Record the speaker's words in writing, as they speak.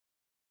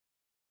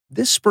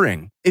This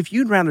spring, if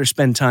you'd rather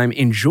spend time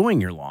enjoying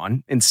your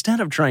lawn instead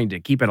of trying to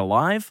keep it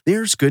alive,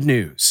 there's good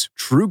news.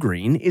 True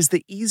Green is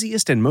the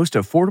easiest and most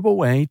affordable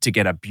way to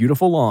get a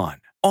beautiful lawn.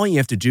 All you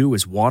have to do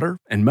is water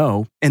and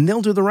mow, and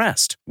they'll do the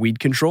rest. Weed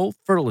control,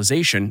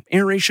 fertilization,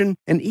 aeration,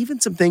 and even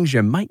some things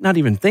you might not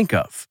even think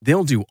of.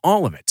 They'll do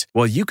all of it,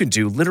 while you can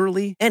do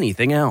literally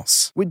anything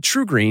else. With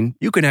True Green,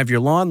 you can have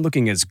your lawn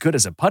looking as good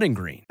as a putting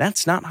green.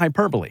 That's not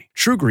hyperbole.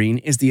 True Green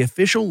is the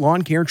official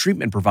lawn care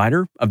treatment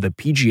provider of the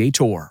PGA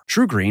Tour.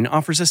 True Green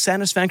offers a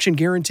satisfaction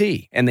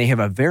guarantee, and they have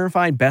a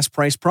verified best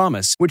price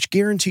promise, which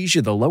guarantees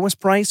you the lowest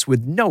price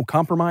with no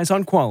compromise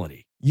on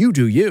quality. You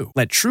do you.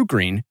 Let True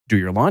Green do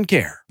your lawn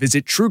care.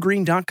 Visit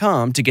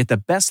truegreen.com to get the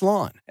best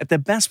lawn at the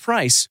best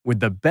price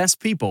with the best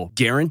people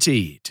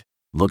guaranteed.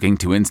 Looking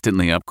to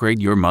instantly upgrade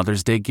your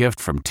Mother's Day gift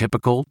from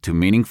typical to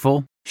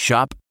meaningful?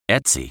 Shop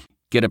Etsy.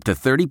 Get up to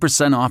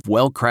 30% off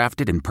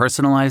well-crafted and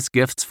personalized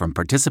gifts from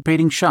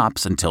participating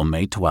shops until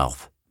May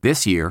 12th.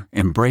 This year,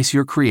 embrace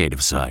your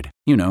creative side.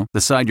 You know,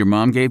 the side your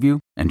mom gave you.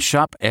 And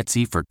shop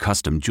Etsy for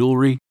custom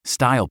jewelry,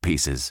 style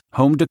pieces,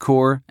 home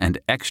decor, and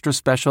extra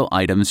special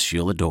items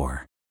she'll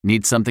adore.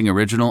 Need something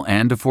original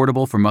and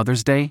affordable for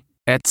Mother's Day?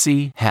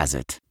 Etsy has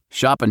it.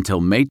 Shop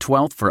until May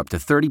 12th for up to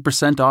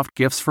 30% off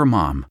gifts for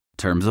mom.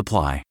 Terms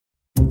apply.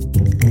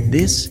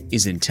 This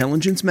is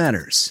Intelligence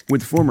Matters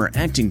with former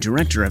acting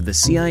director of the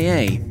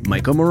CIA,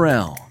 Michael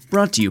Morell.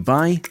 Brought to you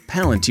by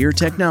Palantir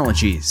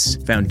Technologies,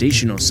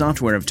 foundational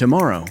software of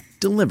tomorrow,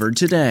 delivered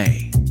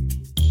today.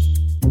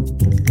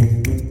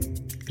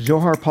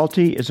 Zohar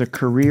Palti is a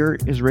career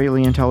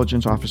Israeli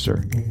intelligence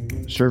officer,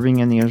 serving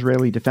in the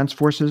Israeli Defense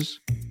Forces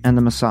and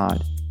the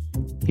Mossad.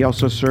 He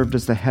also served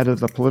as the head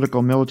of the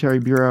Political Military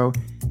Bureau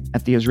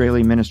at the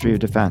Israeli Ministry of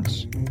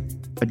Defense,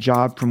 a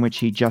job from which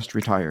he just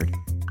retired.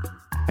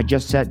 I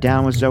just sat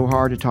down with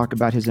Zohar to talk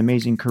about his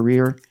amazing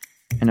career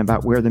and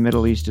about where the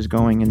Middle East is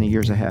going in the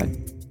years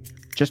ahead.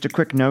 Just a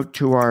quick note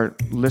to our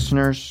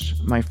listeners,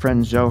 my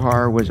friend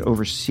Zohar was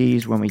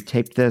overseas when we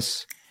taped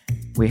this.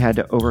 We had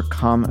to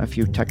overcome a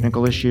few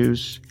technical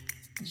issues,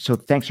 so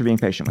thanks for being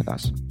patient with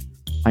us.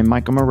 I'm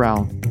Michael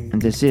Morell,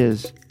 and this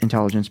is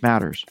Intelligence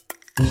Matters.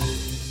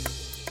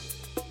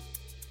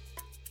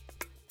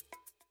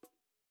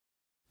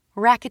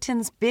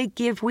 Rakuten's Big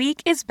Give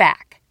Week is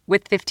back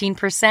with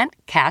 15%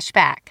 cash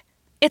back.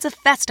 It's a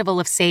festival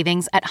of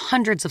savings at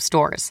hundreds of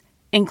stores,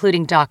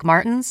 including Doc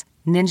Martens,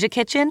 Ninja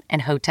Kitchen,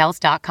 and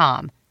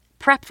Hotels.com.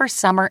 Prep for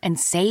summer and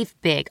save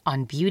big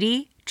on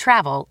beauty,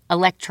 travel,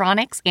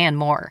 electronics, and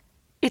more.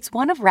 It's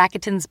one of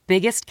Rakuten's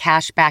biggest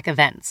cashback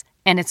events,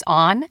 and it's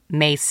on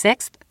May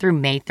 6th through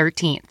May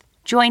 13th.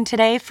 Join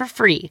today for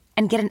free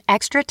and get an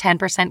extra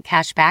 10%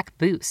 cashback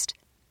boost.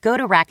 Go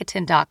to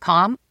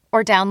Rakuten.com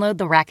or download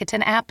the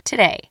Rakuten app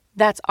today.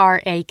 That's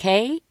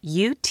Rakuten.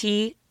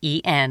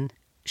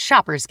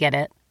 Shoppers get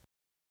it.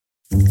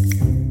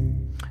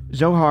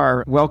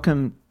 Zohar,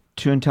 welcome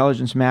to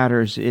Intelligence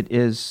Matters. It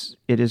is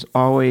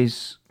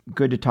always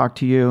good to talk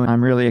to you.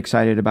 I'm really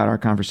excited about our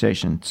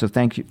conversation. So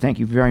thank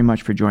you very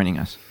much for joining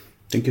us.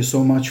 Thank you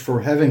so much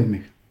for having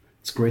me.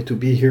 It's great to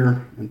be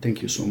here, and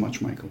thank you so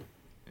much, Michael.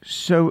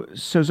 So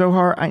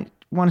Zohar, I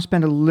want to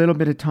spend a little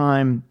bit of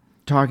time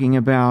talking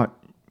about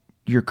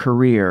your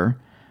career,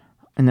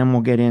 and then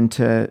we'll get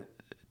into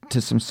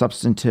some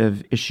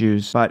substantive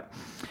issues. But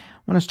I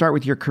want to start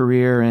with your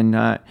career,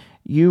 and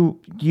you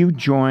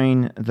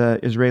join the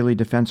Israeli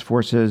Defense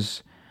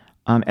Forces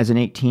as an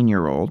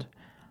 18-year-old,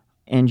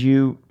 and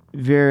you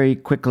very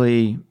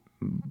quickly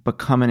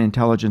become an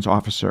intelligence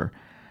officer.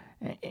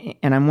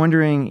 And I'm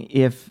wondering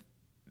if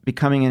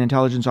becoming an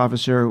intelligence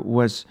officer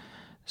was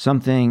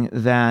something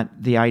that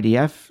the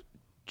IDF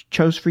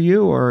chose for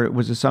you, or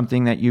was it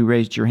something that you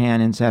raised your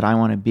hand and said, I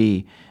want to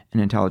be an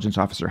intelligence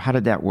officer? How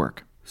did that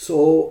work?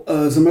 So,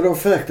 as a matter of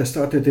fact, I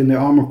started in the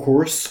armor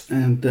course,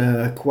 and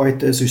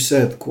quite, as you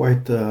said,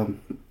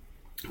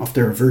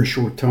 after a very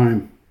short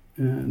time,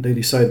 they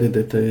decided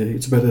that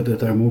it's better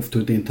that I move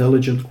to the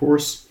intelligence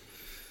course.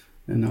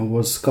 And I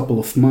was a couple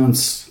of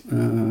months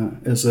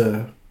as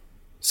a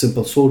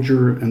simple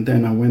soldier, and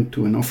then I went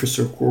to an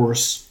officer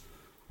course.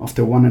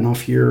 After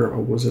 1.5 years, I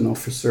was an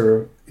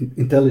officer,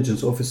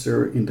 intelligence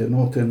officer in the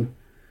northern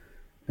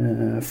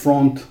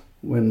front.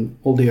 When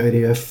all the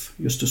IDF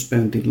used to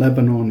spend in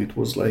Lebanon, it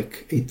was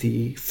like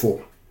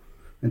 84.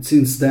 And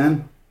since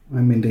then,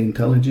 I'm in the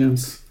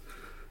intelligence,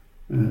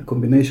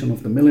 combination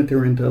of the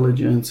military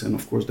intelligence and,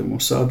 of course, the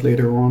Mossad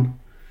later on.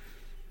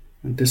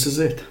 And this is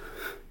it.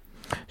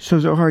 So,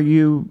 Zohar,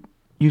 you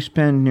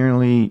spend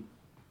nearly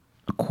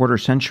a quarter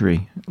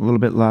century, a little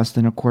bit less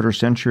than a quarter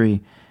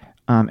century,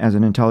 as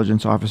an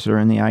intelligence officer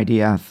in the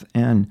IDF.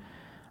 And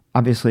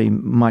obviously,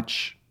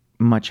 much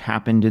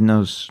happened in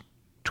those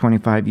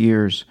 25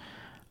 years.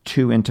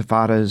 2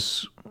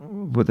 intifadas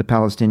with the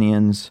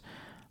Palestinians,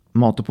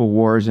 multiple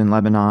wars in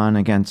Lebanon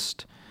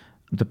against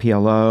the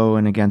PLO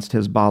and against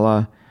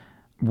Hezbollah,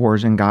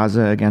 wars in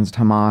Gaza against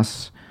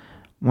Hamas.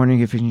 Wondering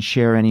if you can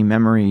share any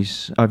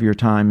memories of your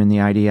time in the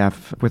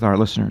IDF with our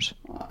listeners.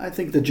 I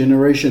think the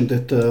generation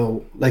that,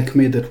 like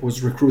me, that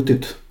was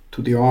recruited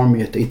to the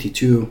army at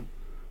 82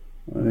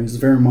 is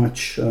very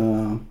much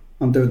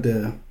under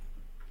the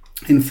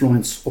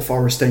influence of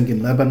our staying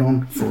in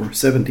Lebanon for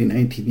 17,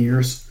 18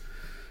 years.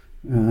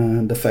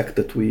 The fact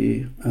that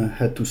we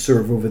had to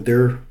serve over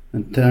there,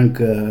 and thank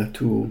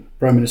to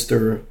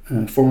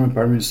former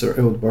Prime Minister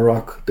Ehud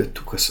Barak that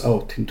took us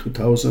out in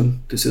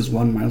 2000. This is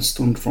one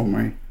milestone from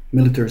my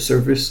military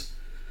service.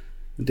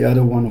 The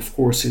other one, of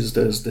course, is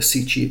the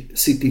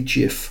city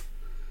chief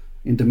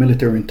in the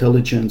military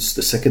intelligence,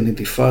 the Second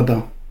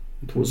Intifada.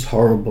 It was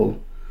horrible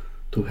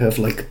to have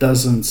like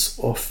dozens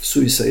of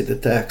suicide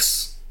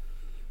attacks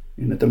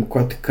in a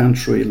democratic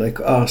country like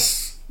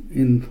us,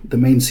 in the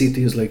main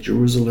cities like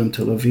Jerusalem,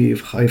 Tel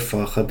Aviv,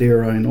 Haifa,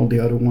 Hadera, and all the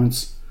other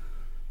ones.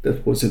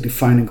 That was a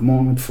defining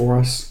moment for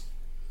us.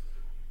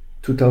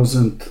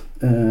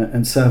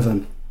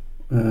 2007,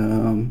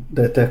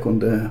 the attack on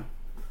the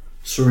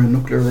Syrian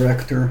nuclear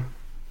reactor.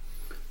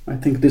 I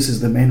think this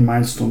is the main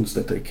milestones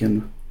that I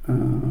can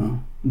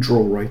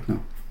draw right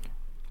now.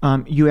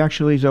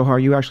 Zohar,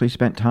 you actually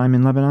spent time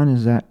in Lebanon,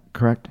 is that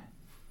correct?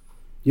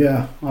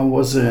 Yeah, I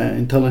was an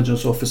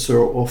intelligence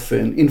officer of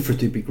an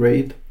infantry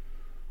brigade,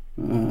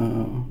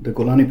 the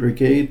Golani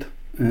Brigade,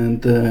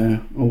 and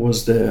I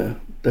was the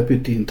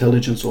deputy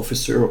intelligence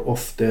officer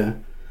of the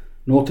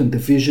Northern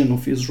Division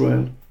of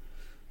Israel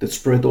that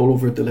spread all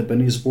over the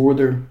Lebanese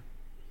border,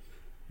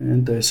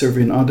 and I served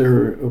in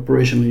other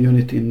operational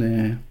unit in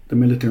the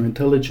military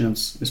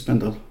intelligence. I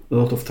spent a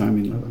lot of time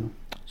in Lebanon.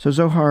 So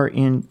Zohar,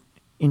 in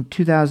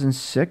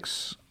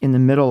 2006, in the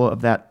middle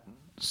of that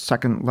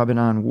second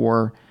Lebanon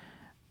war,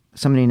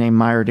 somebody named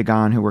Meir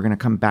Dagan, who we're going to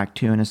come back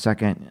to in a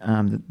second,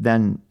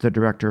 then the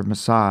director of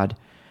Mossad,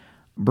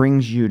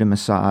 brings you to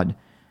Mossad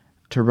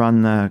to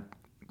run the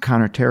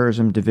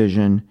counterterrorism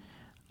division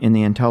in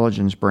the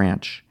intelligence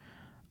branch.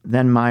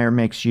 Then Meir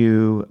makes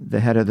you the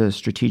head of the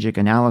strategic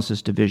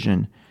analysis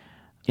division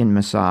in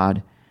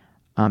Mossad.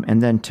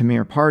 And then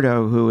Tamir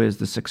Pardo, who is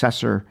the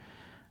successor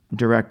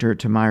director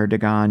to Meir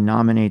Dagan,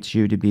 nominates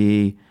you to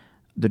be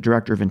the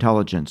director of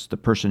intelligence, the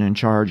person in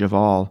charge of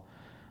all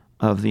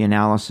of the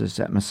analysis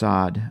at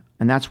Mossad.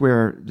 And that's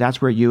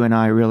where you and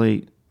I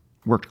really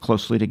worked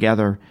closely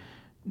together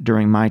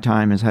during my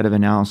time as head of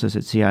analysis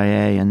at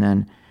CIA and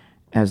then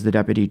as the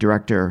deputy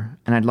director.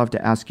 And I'd love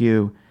to ask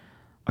you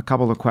a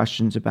couple of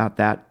questions about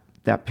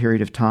that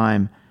period of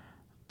time.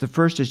 The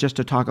first is just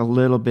to talk a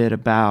little bit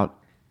about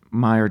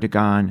Meir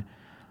Dagan,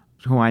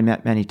 who I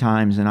met many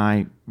times and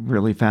I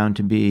really found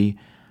to be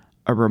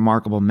a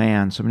remarkable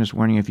man. So I'm just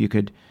wondering if you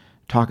could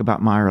talk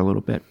about Meir a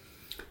little bit.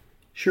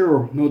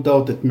 Sure, no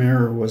doubt that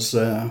Meir was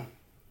a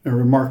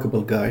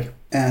remarkable guy.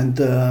 And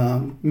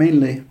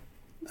mainly,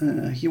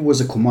 he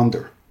was a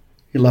commander.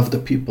 He loved the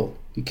people.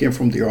 He came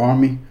from the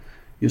army,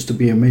 used to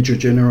be a major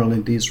general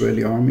in the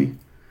Israeli army.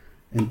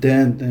 And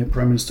then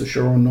Prime Minister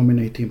Sharon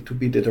nominated him to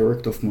be the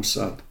director of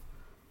Mossad.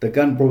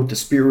 Dagan brought the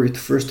spirit.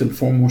 First and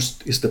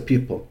foremost is the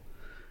people.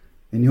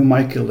 And you,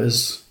 Michael,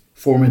 as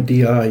former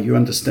DI, you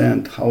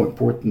understand how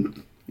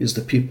important is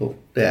the people.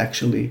 They're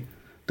actually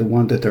the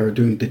one that are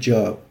doing the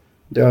job.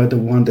 They are the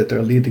one that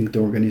are leading the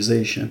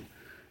organization.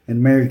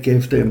 And Meir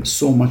gave them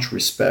so much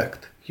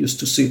respect. He used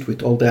to sit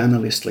with all the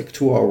analysts like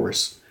 2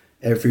 hours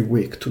every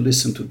week to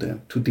listen to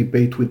them, to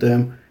debate with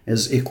them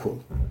as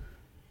equal.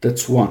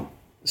 That's one.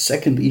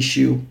 Second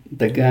issue,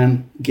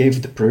 Dagan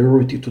gave the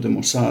priority to the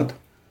Mossad.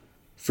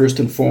 First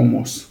and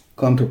foremost,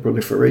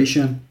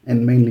 counterproliferation,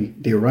 and mainly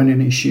the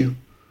Iranian issue.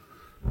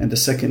 And the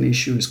second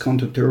issue is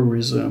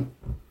counterterrorism,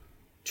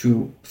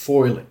 to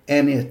foil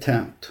any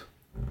attempt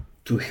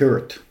to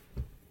hurt,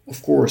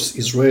 of course,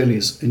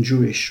 Israelis and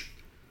Jewish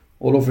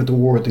all over the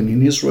world and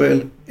in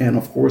Israel, and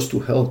of course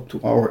to help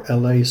to our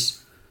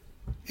allies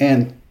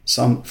and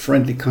some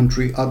friendly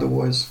country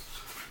otherwise.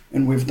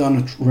 And we've done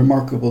a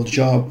remarkable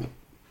job.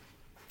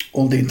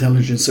 All the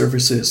intelligence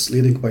services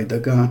leading by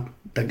Dagan.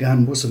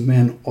 Dagan was a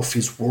man of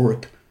his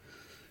word.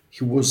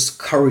 He was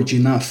courage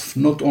enough,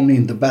 not only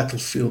in the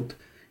battlefield,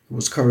 he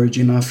was courage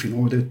enough in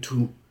order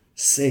to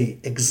say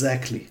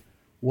exactly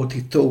what he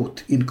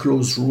thought in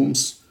closed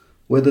rooms,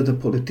 whether the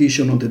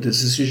politician or the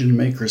decision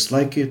makers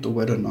like it or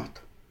whether not.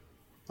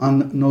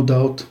 And no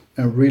doubt,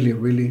 a really,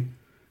 really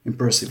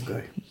impressive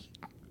guy.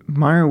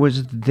 Meir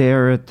was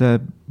there at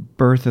the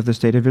birth of the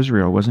State of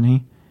Israel, wasn't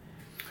he?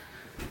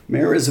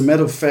 Meir, as a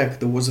matter of fact,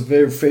 there was a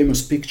very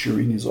famous picture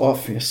in his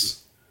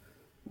office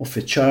of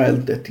a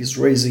child that is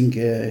raising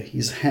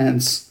his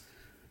hands,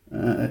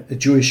 a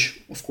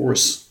Jewish, of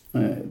course,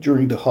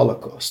 during the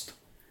Holocaust.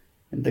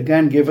 And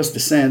Dagan gave us the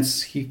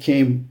sense he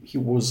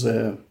was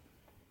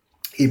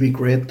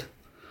immigrant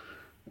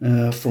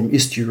from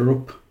East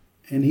Europe,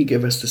 and he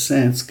gave us the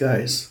sense,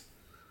 guys,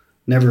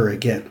 never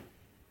again.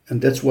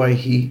 And that's why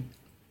he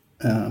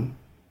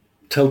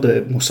tell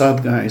the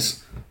Mossad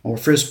guys, our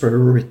first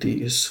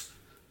priority is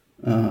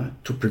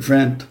to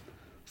prevent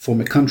from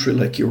a country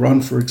like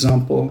Iran, for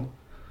example,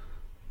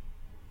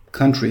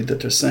 country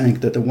that are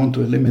saying that they want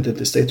to eliminate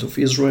the state of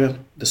Israel.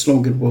 The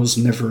slogan was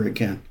never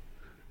again.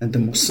 And the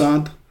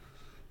Mossad,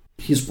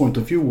 his point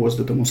of view was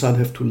that the Mossad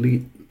have to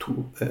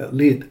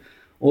lead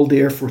all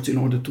the efforts in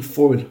order to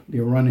foil the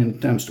Iranian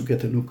attempts to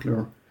get a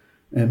nuclear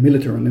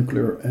military and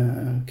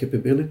nuclear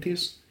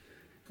capabilities.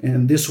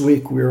 And this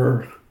week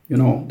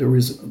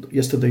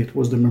yesterday it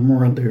was the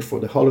Memorial Day for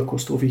the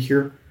Holocaust over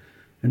here.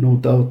 And no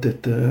doubt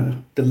that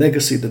the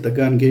legacy that the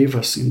gun gave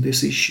us in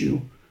this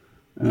issue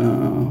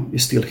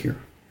is still here.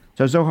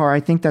 So Zohar, I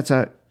think that's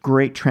a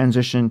great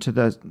transition to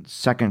the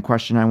second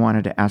question I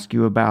wanted to ask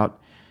you about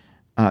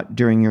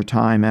during your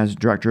time as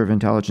Director of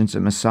Intelligence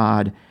at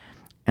Mossad,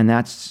 and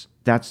that's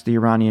the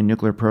Iranian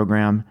nuclear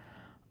program,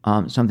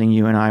 something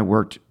you and I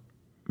worked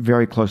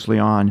very closely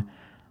on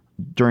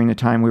during the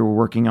time we were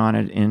working on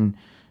it in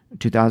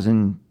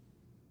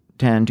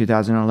 2010,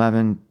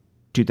 2011,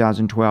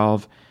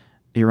 2012.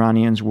 The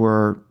Iranians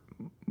were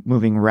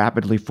moving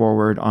rapidly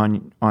forward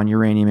on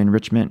uranium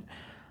enrichment,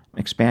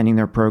 expanding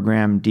their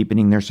program,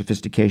 deepening their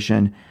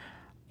sophistication.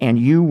 And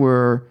you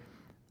were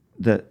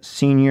the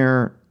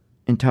senior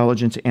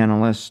intelligence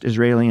analyst,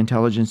 Israeli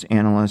intelligence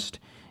analyst,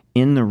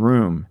 in the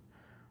room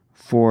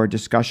for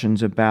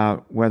discussions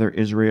about whether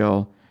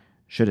Israel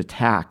should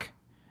attack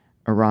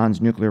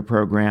Iran's nuclear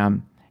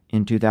program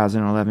in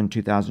 2011,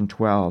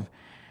 2012.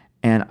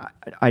 And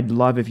I'd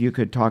love if you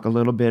could talk a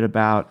little bit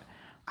about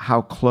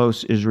how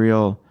close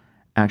Israel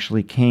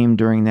actually came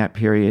during that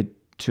period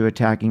to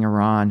attacking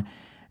Iran,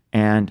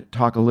 and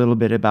talk a little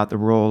bit about the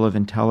role of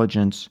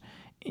intelligence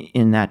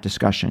in that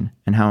discussion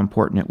and how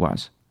important it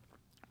was.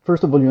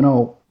 First of all,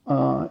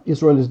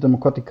 Israel is a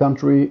democratic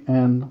country,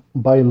 and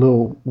by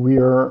law, we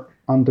are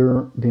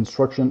under the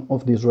instruction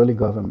of the Israeli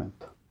government.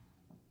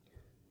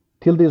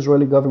 Till the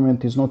Israeli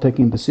government is not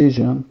taking a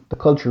decision, the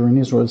culture in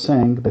Israel is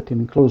saying that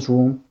in a closed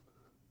room,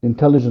 the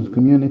intelligence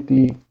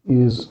community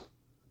is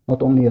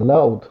not only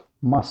allowed,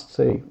 must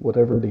say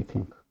whatever they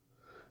think.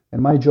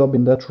 And my job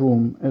in that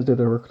room as the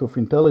Director of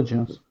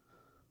Intelligence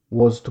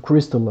was to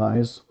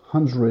crystallize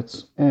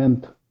hundreds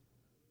and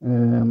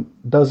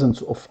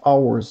dozens of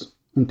hours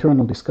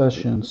internal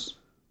discussions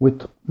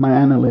with my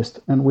analysts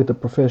and with the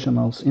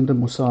professionals in the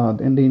Mossad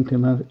and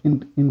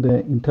in the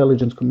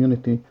intelligence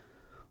community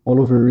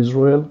all over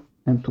Israel,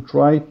 and to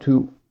try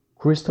to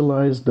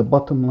crystallize the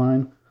bottom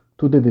line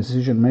to the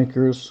decision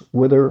makers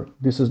whether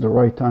this is the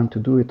right time to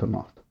do it or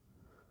not.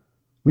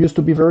 We used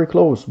to be very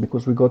close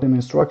because we got an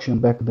instruction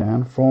back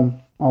then from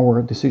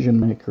our decision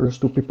makers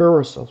to prepare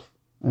ourselves,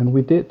 and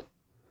we did.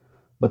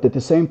 But at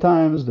the same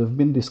time, there have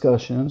been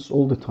discussions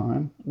all the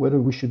time whether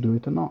we should do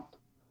it or not.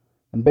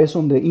 And based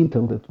on the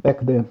intel that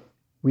back then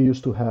we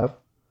used to have,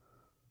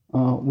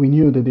 we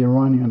knew that the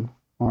Iranians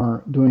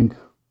are doing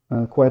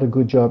quite a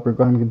good job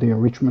regarding the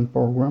enrichment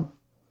program.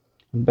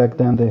 And back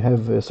then they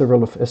have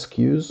several of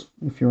SQs,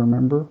 if you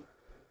remember.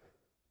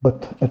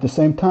 But at the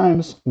same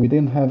time, we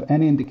didn't have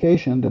any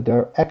indication that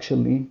they're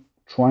actually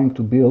trying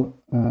to build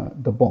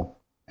the bomb.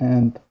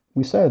 And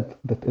we said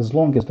that as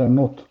long as they're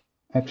not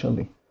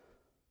actually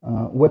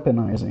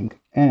weaponizing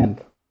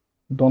and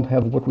don't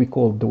have what we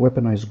call the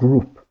weaponized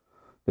group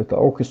that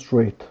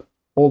orchestrate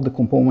all the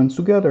components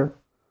together,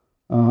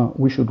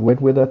 we should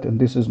wait with that, and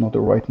this is not the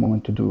right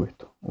moment to do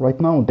it. Right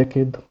now, a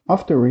decade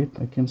after it,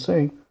 I can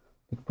say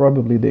that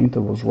probably the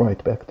intel was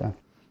right back then.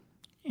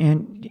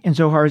 And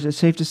Zohar, is it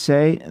safe to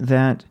say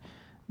that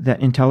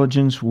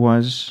intelligence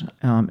was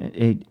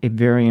a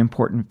very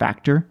important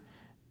factor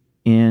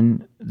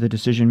in the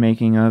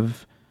decision-making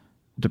of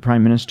the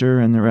Prime Minister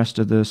and the rest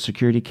of the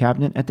security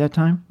cabinet at that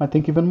time? I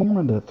think even more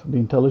than that. The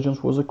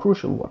intelligence was a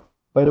crucial one.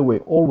 By the way,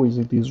 always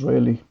in the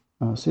Israeli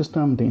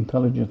system, the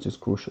intelligence is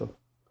crucial.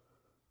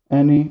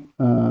 Any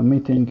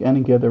meeting,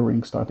 any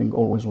gathering, starting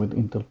always with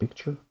intel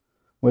picture,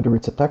 whether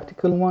it's a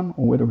tactical one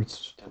or whether it's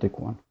a static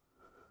one.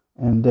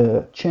 And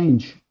the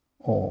change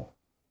or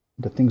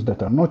the things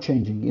that are not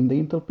changing in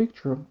the intel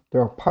picture, they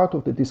are part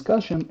of the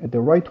discussion at the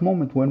right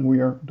moment when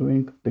we are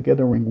doing the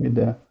gathering with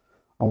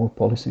our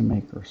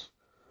policymakers.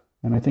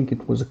 And I think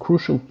it was a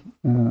crucial,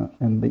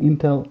 and the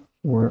intel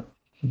were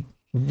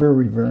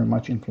very, very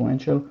much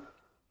influential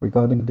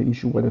regarding the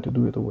issue whether to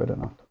do it or whether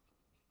not.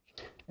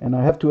 And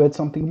I have to add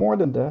something more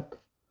than that,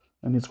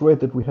 and it's great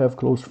that we have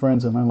close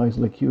friends and allies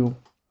like you,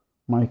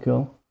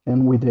 Michael,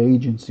 and with the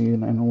agency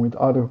and with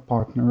other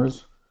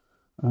partners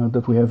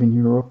that we have in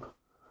Europe,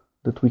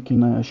 that we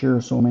can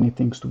share so many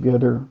things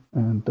together,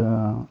 and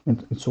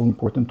it's so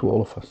important to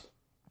all of us.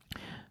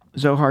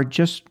 Zohar,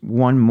 just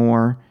one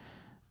more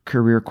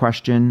career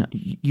question.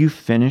 You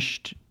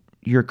finished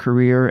your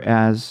career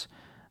as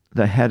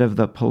the head of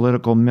the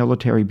Political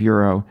Military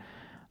Bureau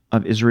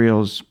of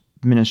Israel's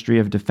Ministry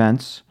of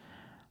Defense.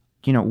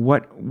 You know,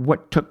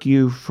 what took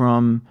you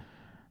from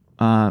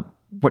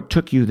what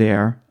took you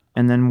there,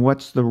 and then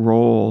what's the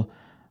role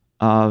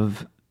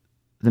of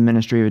the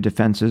Ministry of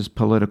Defense's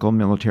Political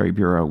Military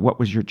Bureau? What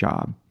was your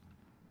job?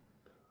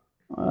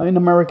 In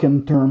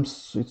American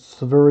terms, it's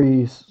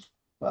very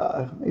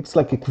it's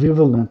like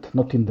equivalent,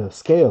 not in the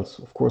scales.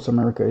 Of course,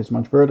 America is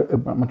much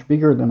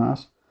bigger than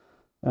us.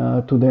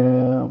 To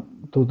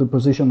the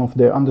position of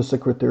the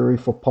Undersecretary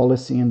for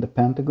Policy in the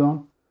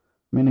Pentagon,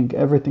 meaning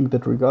everything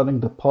that regarding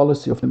the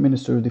policy of the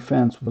Ministry of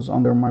Defense was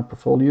under my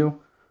portfolio,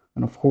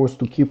 and of course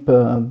to keep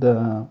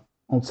the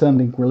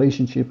outstanding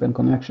relationship and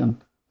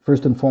connection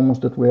First and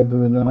foremost, that we have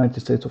with the United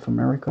States of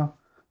America,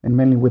 and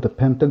mainly with the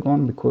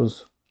Pentagon,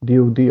 because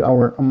DoD,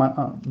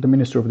 the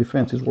Minister of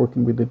Defense is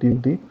working with the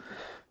DoD,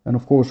 and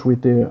of course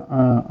with the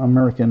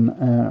American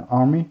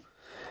Army,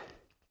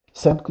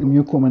 CENTCOM,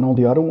 EUCOM, and all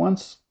the other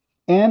ones,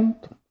 and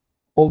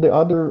all the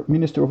other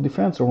Minister of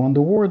Defense around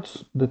the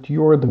world, that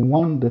you're the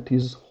one that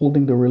is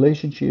holding the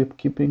relationship,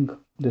 keeping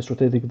the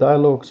strategic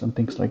dialogues and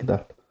things like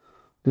that.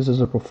 This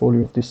is a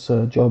portfolio of this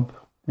job,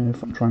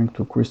 if I'm trying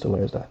to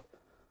crystallize that.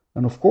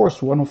 And of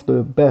course, one of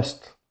the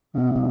best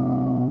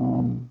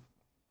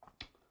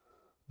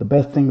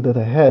thing that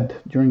I had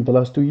during the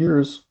last 2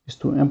 years is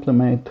to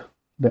implement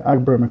the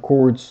Abraham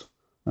Accords,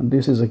 and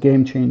this is a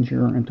game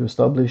changer, and to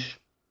establish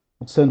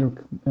a central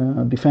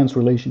defense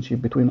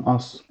relationship between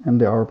us and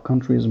the Arab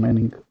countries,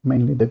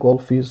 mainly the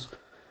Gulfies,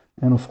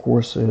 and of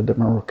course the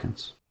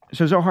Moroccans.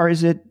 So Zohar,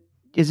 is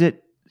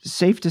it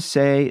safe to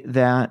say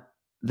that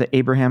the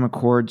Abraham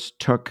Accords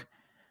took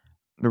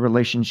the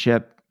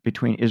relationship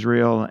between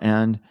Israel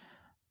and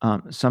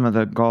some of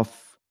the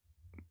Gulf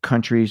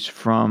countries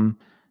from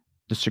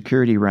the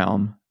security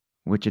realm,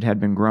 which it had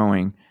been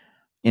growing,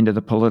 into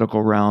the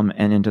political realm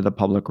and into the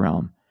public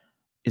realm?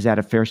 Is that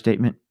a fair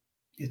statement?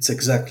 It's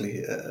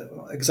exactly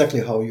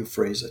how you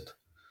phrase it.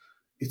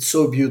 It's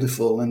so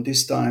beautiful, and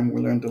this time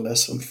we learned a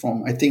lesson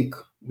from, I think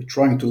we're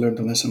trying to learn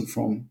the lesson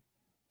from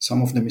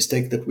some of the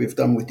mistakes that we've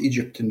done with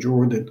Egypt and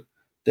Jordan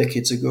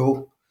decades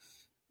ago.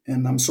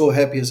 And I'm so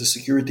happy as a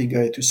security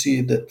guy to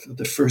see that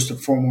the first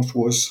and foremost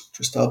was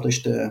to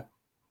establish the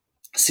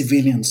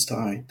civilian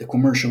side, the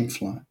commercial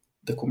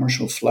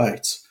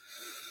flights,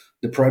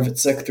 the private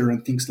sector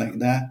and things like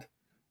that.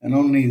 And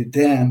only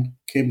then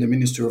came the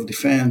Minister of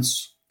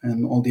Defense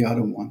and all the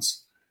other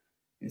ones.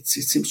 It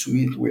seems to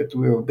me that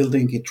we are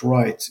building it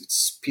right.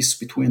 It's peace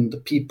between the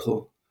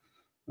people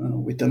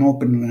with an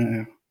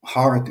open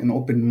heart and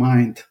open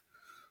mind.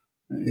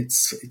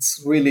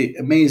 It's really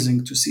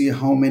amazing to see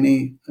how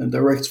many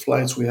direct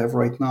flights we have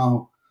right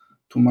now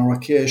to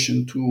Marrakesh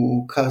and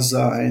to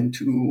Gaza and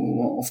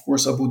to, of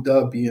course, Abu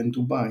Dhabi and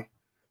Dubai.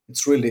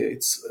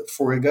 It's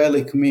for a guy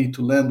like me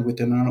to land with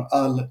an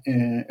Al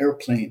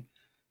airplane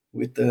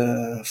with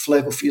the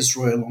flag of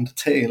Israel on the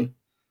tail.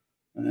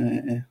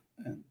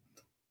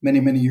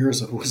 Many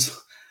years I was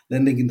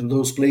landing into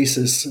those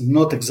places,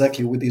 not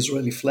exactly with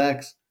Israeli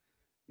flags.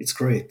 It's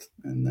great,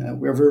 and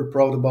we're very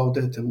proud about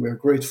it, and we're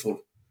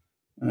grateful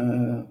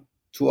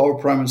to our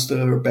Prime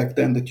Minister back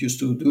then that used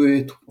to do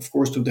it, of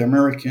course to the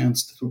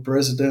Americans, to the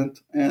President,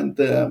 and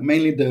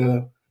mainly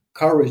the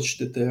courage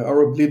that the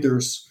Arab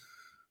leaders,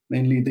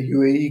 mainly the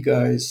UAE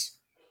guys,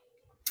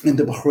 and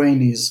the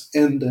Bahrainis,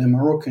 and the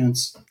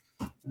Moroccans,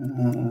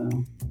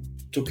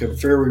 took a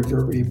very,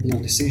 very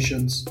bold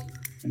decisions,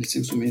 and it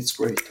seems to me it's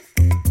great.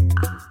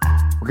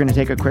 We're going to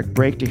take a quick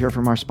break to hear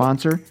from our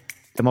sponsor,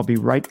 then we'll be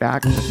right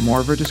back with more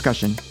of our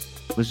discussion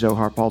with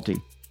Zohar Palti.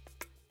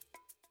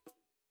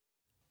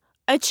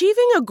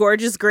 Achieving a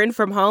gorgeous grin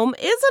from home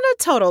isn't a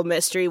total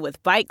mystery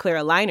with Bite Clear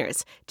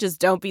aligners. Just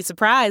don't be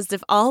surprised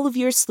if all of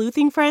your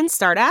sleuthing friends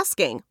start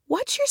asking,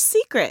 "What's your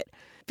secret?"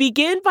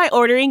 Begin by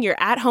ordering your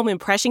at-home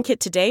impression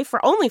kit today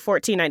for only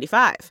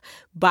 $14.95.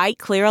 Bite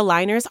Clear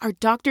aligners are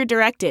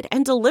doctor-directed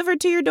and delivered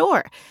to your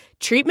door.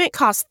 Treatment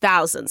costs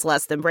thousands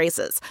less than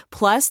braces.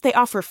 Plus, they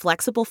offer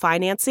flexible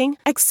financing,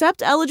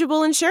 accept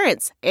eligible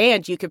insurance,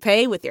 and you can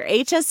pay with your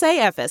HSA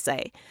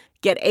FSA.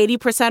 Get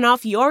 80%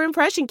 off your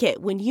impression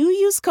kit when you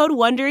use code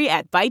WONDERY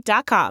at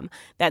Byte.com.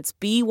 That's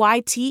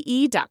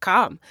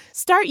BYTE.com.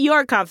 Start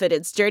your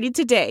confidence journey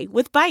today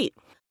with Byte.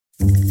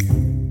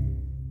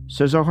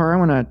 So Zohar, I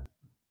want to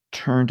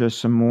turn to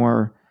some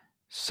more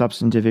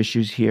substantive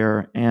issues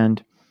here.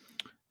 And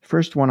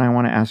first one I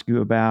want to ask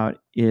you about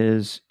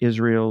is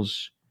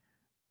Israel's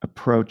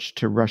approach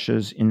to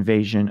Russia's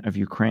invasion of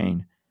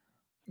Ukraine.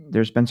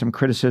 There's been some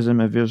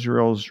criticism of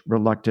Israel's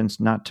reluctance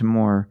not to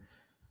more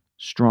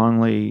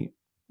strongly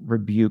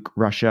rebuke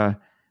Russia.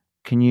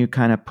 Can you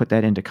kind of put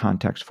that into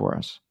context for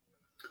us?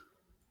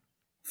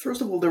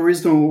 First of all, there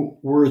is no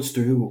words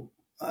to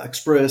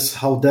express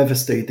how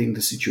devastating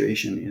the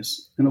situation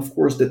is. And of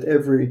course, that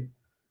every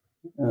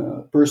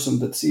person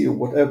that sees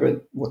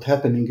what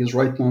happening is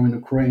right now in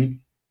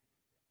Ukraine,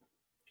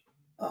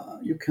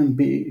 you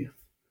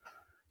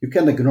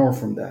can ignore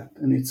from that.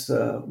 And it's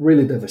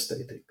really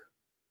devastating.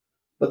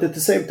 But at the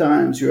same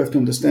time, you have to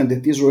understand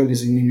that Israel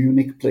is in a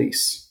unique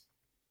place.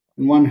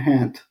 On one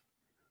hand,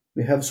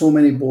 we have so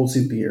many balls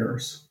in the air.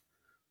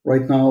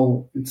 Right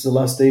now, it's the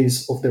last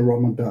days of the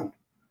Ramadan.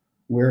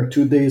 We're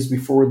 2 days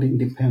before the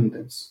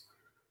independence.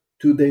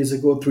 3 days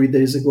ago,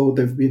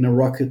 there've been a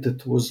rocket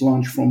that was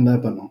launched from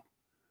Lebanon.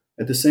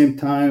 At the same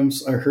time,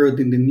 I heard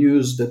in the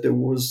news that there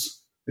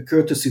was a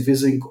courtesy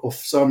visit of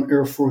some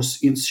Air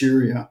Force in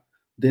Syria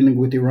dealing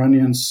with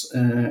Iranians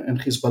and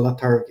Hezbollah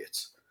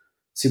targets.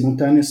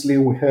 Simultaneously,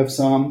 we have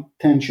some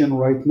tension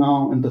right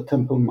now in the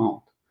Temple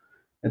Mount.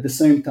 At the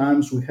same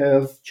time, we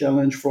have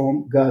challenge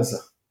from Gaza.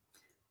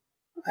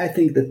 I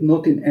think that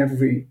not in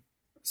every,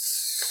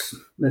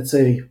 let's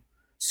say,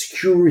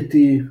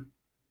 security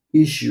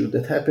issue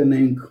that's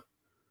happening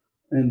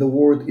and the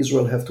word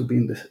Israel have to be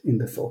in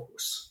the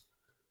focus.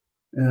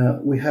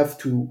 We have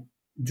to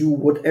do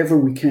whatever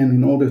we can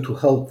in order to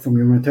help from a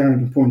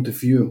humanitarian point of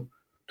view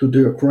to the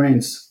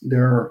Ukrainians. They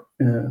are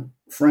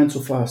friends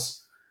of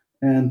us,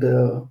 and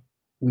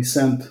we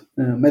sent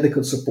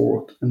medical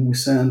support, and we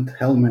sent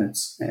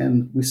helmets,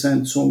 and we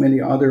sent so many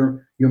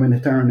other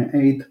humanitarian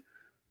aid.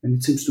 And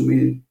it seems to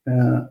me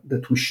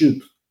that we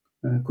should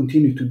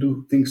continue to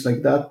do things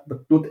like that, but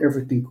not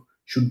everything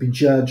should be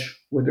judged,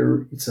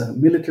 whether it's a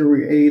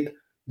military aid,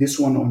 this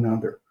one or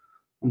another.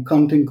 I'm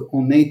counting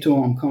on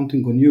NATO, I'm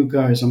counting on you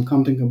guys, I'm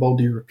counting about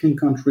the European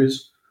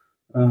countries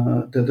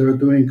that are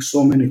doing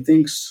so many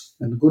things,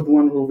 and good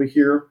one over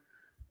here.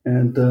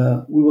 And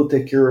we will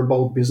take care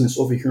about business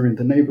over here in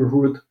the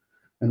neighborhood,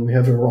 and we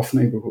have a rough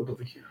neighborhood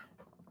over here.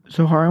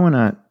 Zohar, I want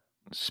to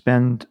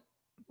spend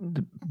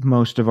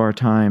most of our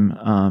time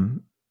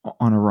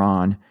on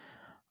Iran,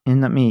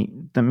 and let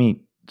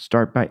me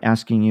start by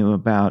asking you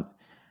about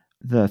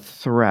the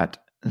threat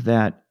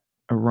that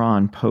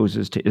Iran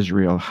poses to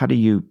Israel. How do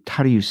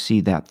you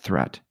see that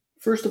threat?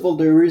 First of all,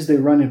 there is the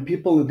Iranian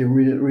people and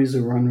there is the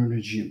Iranian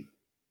regime.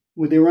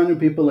 With the Iranian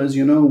people, as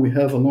you know, we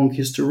have a long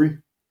history,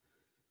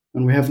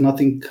 and we have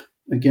nothing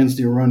against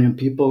the Iranian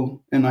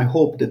people, and I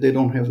hope that they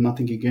don't have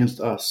nothing against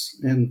us.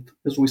 And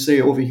as we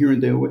say over here in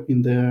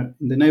the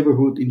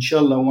neighborhood,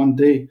 inshallah, one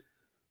day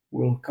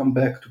we'll come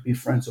back to be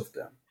friends of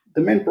them.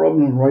 The main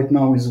problem right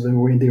now is the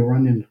way the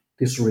Iranian,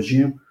 this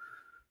regime,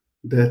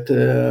 that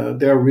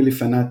they are really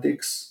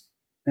fanatics.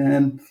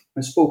 And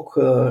I spoke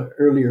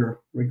earlier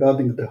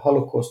regarding the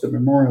Holocaust, the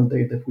Memorial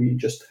Day that we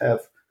just have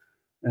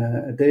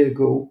a day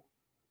ago.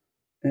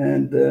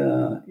 And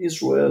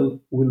Israel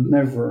will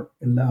never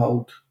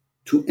allow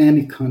to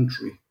any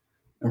country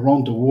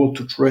around the world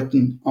to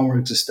threaten our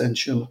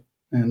existential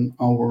and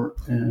our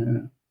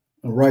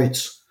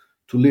rights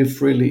to live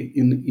freely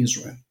in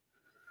Israel.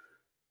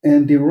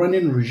 And the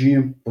Iranian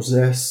regime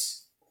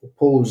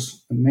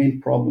pose a main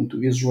problem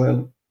to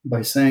Israel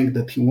by saying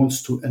that he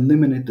wants to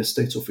eliminate the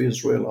states of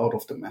Israel out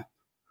of the map.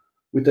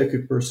 We take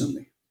it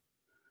personally.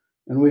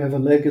 And we have a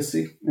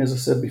legacy, as I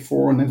said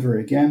before, never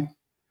again.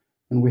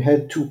 And we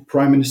had two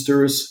prime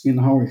ministers in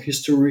our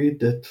history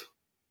that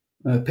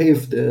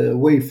paved the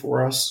way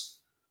for us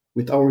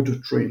with our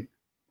doctrine.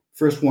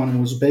 First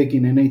one was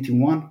Begin in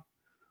 1981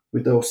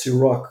 with the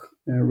Iraq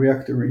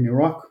reactor in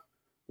Iraq.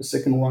 The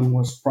second one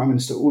was Prime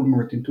Minister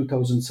Olmert in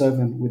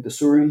 2007 with the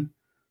Syrian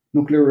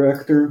nuclear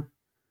reactor.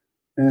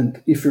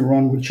 And if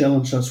Iran will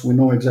challenge us, we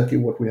know exactly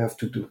what we have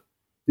to do.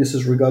 This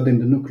is regarding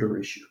the nuclear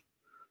issue.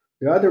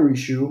 The other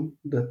issue,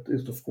 that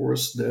is, of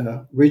course,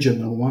 the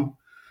regional one,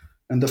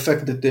 and the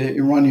fact that the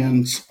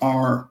Iranians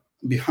are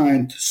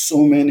behind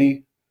so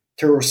many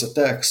terrorist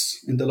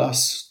attacks in the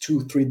last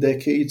 2-3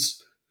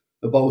 decades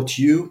about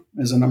you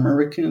as an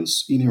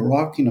Americans in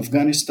Iraq, in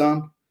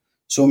Afghanistan,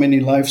 so many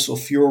lives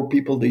of your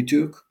people they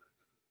took.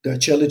 They're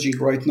challenging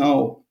right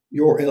now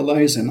your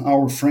allies and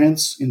our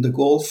friends in the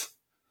Gulf.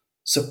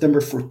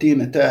 September 14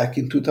 attack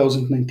in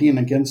 2019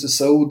 against the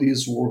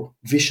Saudis were a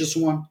vicious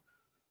one.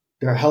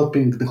 They're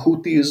helping the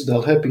Houthis,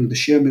 they're helping the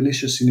Shia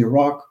militias in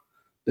Iraq.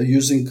 They're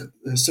using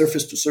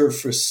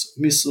surface-to-surface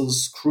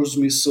missiles, cruise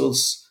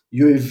missiles,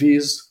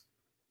 UAVs.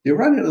 The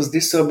Iranians are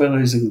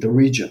destabilizing the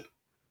region.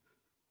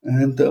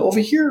 And over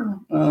here,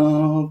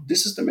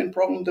 this is the main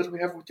problem that we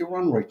have with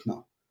Iran right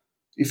now.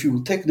 If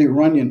you take the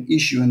Iranian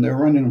issue and the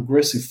Iranian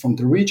aggressive from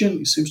the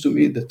region, it seems to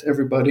me that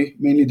everybody,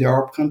 mainly the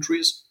Arab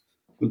countries,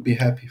 would be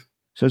happy.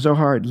 So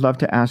Zohar, I'd love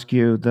to ask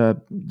you,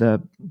 the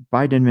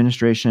Biden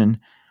administration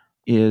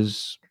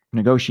is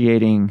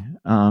negotiating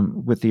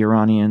with the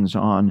Iranians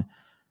on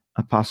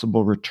a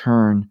possible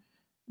return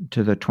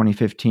to the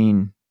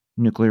 2015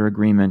 nuclear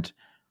agreement.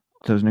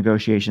 Those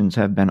negotiations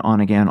have been on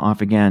again,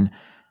 off again.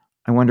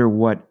 I wonder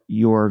what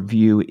your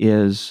view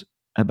is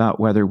about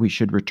whether we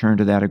should return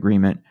to that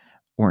agreement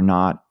or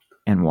not,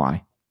 and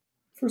why.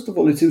 First of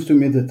all, it seems to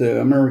me that the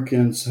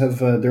Americans have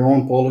their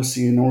own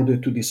policy in order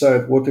to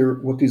decide what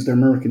is the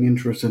American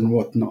interest and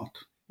what not.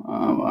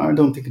 I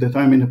don't think that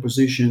I'm in a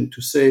position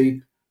to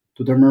say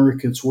to the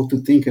Americans what to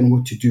think and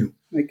what to do.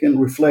 I can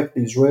reflect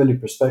the Israeli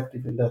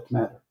perspective in that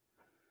matter.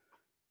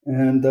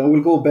 And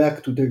we'll go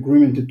back to the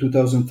agreement in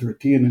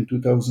 2013 and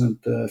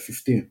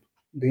 2015,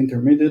 the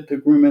intermediate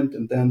agreement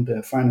and then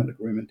the final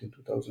agreement in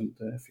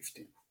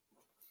 2015.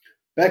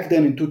 Back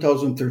then in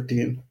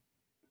 2013,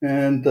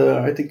 and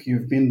I think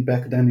you've been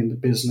back then in the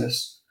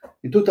business,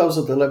 in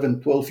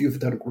 2011-12, you've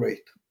done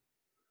great.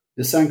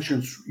 The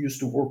sanctions used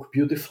to work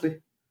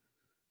beautifully,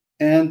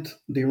 and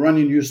the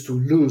Iranian used to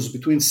lose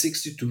between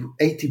 $60 to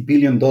 $80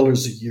 billion a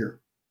year.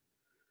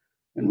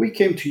 And we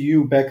came to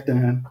you back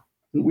then,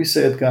 and we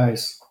said,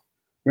 guys,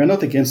 we're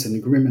not against an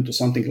agreement or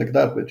something like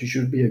that, but it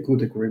should be a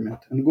good agreement.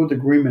 And a good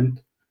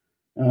agreement,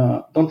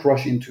 don't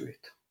rush into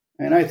it.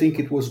 And I think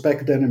it was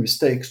back then a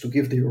mistake to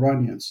give the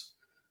Iranians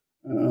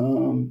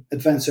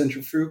advanced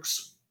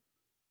centrifuges.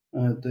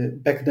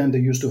 Back then they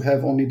used to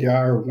have only the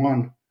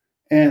IR-1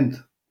 and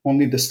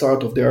only the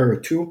start of the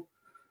IR-2.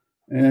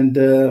 And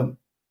the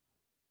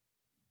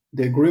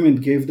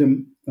agreement gave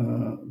them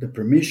the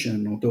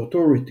permission or the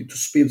authority to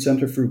spin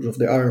centrifuges of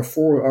the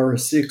IR4,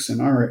 IR6, and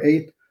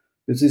IR8,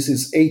 that this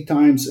is 8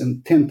 times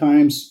and 10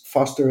 times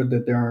faster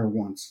than the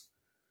IR1s.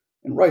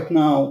 And right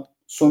now,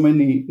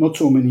 not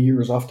so many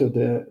years after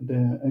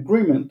the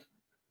agreement,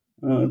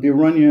 the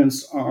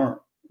Iranians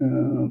are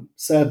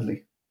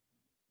sadly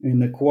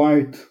in a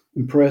quite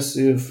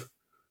impressive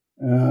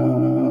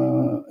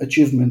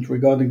achievement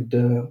regarding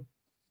the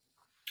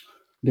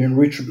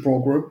enrichment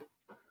program.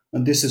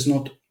 And this is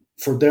not,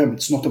 for them,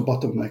 it's not a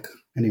bottleneck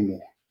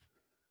anymore.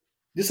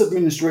 This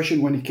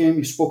administration, when it came,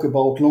 he spoke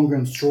about longer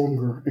and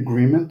stronger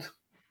agreement.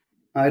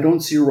 I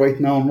don't see right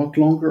now not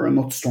longer and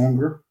not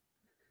stronger.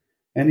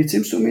 And it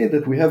seems to me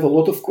that we have a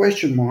lot of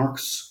question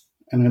marks,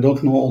 and I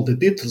don't know all the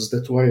details.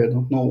 That's why I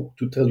don't know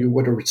to tell you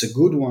whether it's a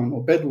good one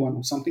or bad one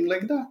or something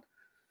like that.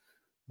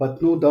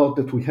 But no doubt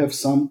that we have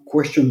some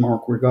question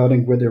mark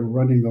regarding whether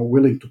Iranians are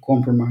willing to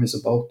compromise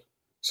about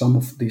some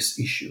of these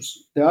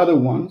issues. The other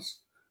ones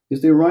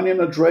is the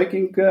Iranians are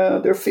dragging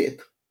their feet.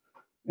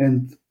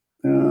 And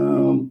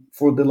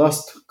for the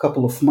last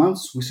couple of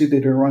months, we see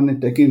that Iran is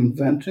taking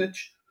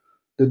advantage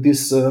that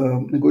this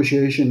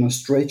negotiation is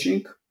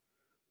stretching.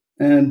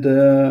 And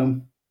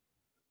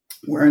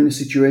we're in a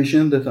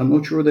situation that I'm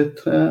not sure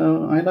that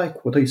I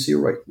like what I see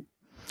right now.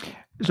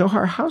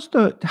 Zohar, how's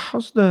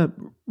the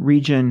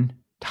region,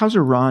 how's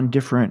Iran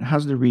different,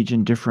 how's the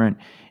region different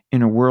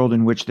in a world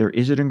in which there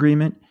is an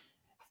agreement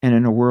and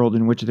in a world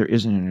in which there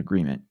isn't an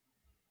agreement?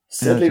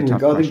 Sadly,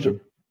 regarding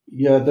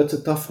that's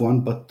a tough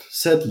one, but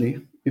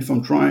sadly, if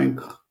I'm trying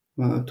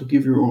to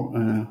give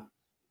you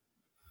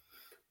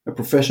a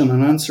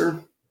professional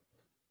answer,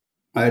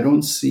 I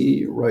don't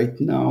see right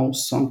now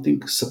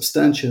something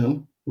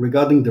substantial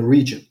regarding the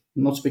region.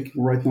 I'm not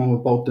speaking right now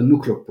about the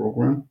nuclear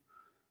program,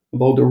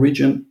 about the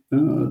region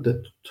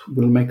that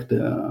will make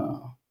the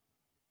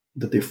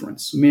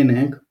difference.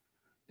 Meaning,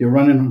 the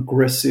Iranian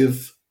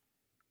aggressive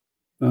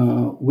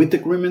with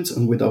agreements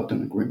and without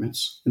an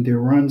agreements. And the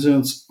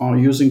Iranians are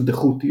using the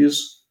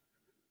Houthis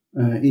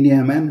in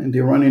Yemen, and the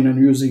Iranians are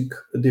using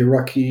the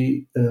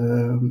Iraqi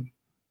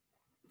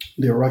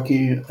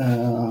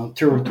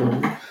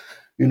territory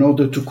in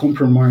order to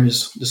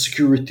compromise the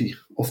security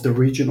of the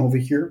region over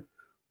here.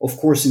 Of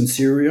course, in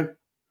Syria,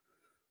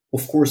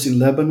 of course, in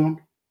Lebanon,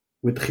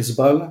 with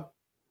Hezbollah,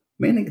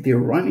 meaning the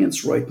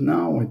Iranians right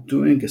now are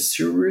doing a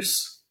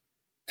serious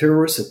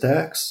terrorist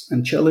attacks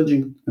and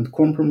challenging and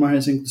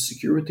compromising the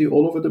security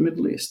all over the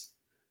Middle East.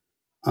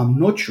 I'm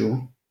not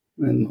sure,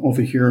 and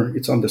over here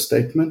it's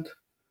understatement,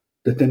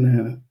 that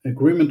an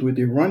agreement with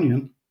the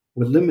Iranian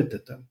will limit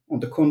them. On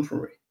the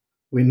contrary,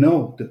 we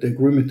know that the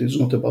agreement is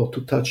not about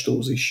to touch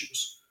those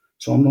issues.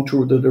 So I'm not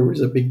sure that there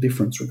is a big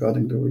difference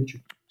regarding the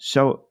region.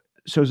 So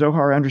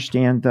Zohar, I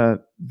understand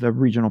the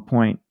regional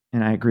point,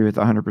 and I agree with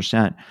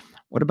 100%.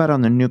 What about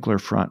on the nuclear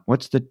front?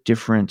 What's the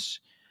difference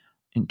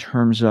in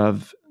terms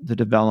of the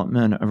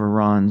development of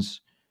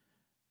Iran's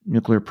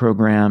nuclear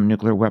program,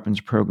 nuclear weapons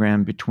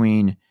program,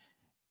 between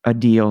a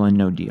deal and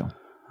no deal?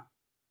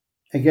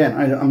 Again,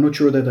 I'm not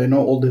sure that I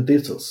know all the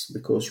details,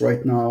 because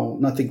right now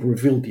nothing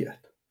revealed yet.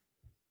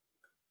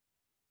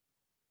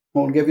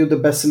 I'll give you the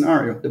best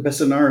scenario. The best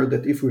scenario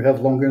that if we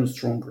have longer and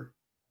stronger,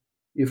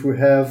 if we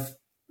have,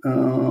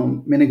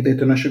 meaning the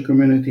international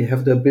community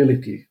have the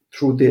ability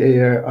through the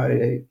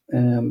AIA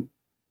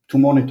to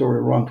monitor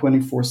Iran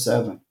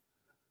 24/7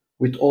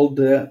 with all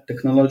the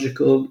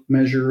technological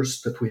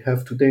measures that we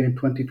have today in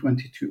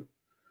 2022,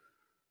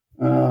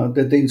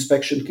 that the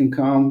inspection can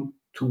come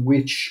to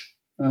which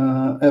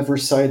ever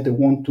side they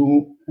want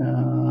to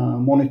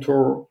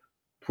monitor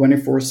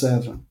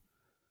 24/7.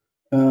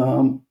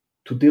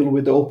 To deal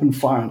with the open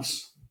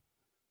files.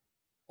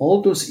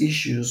 All those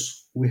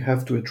issues, we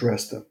have to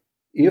address them.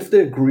 If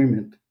the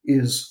agreement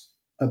is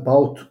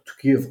about to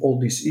give all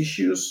these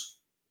issues,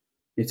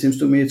 it seems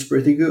to me it's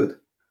pretty good.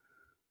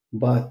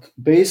 But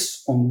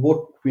based on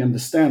what we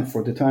understand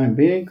for the time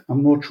being,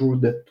 I'm not sure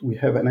that we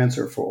have an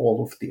answer for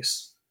all of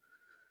this.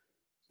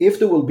 If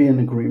there will be an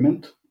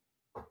agreement,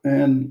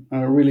 and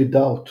I really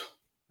doubt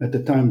at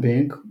the time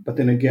being, but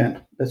then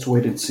again, let's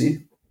wait and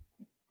see.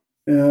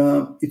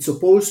 It's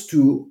supposed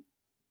to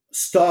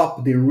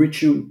stop the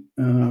enriching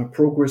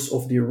progress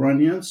of the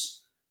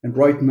Iranians. And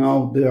right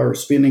now they are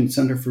spinning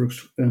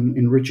centrifuges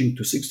enriching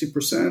to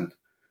 60%,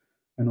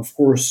 and of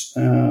course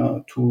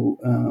to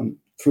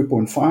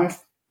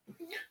 3.5.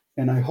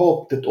 And I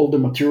hope that all the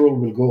material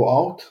will go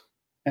out.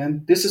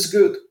 And this is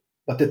good.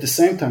 But at the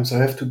same time, so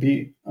I have to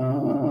be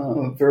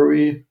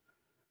very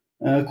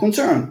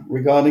concerned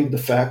regarding the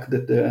fact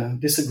that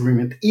this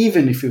agreement,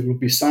 even if it will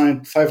be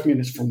signed 5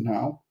 minutes from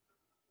now,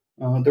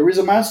 there is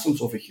a milestone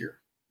over here.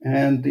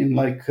 And in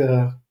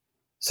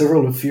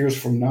several years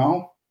from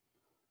now,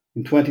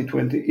 in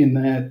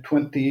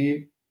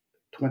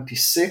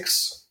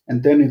 2026,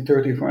 and then in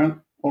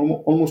 31,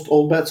 almost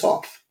all bets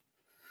off.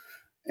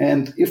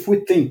 And if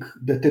we think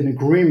that an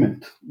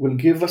agreement will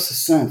give us a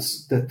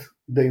sense that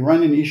the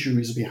Iranian issue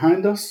is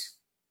behind us,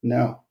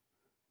 no.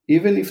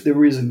 Even if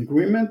there is an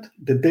agreement,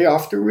 the day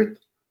after it,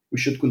 We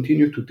should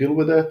continue to deal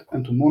with that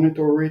and to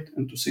monitor it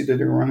and to see that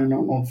the Iranians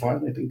are not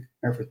violating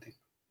everything.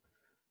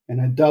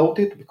 And I doubt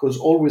it, because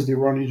always the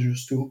Iranians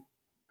used to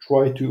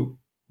try to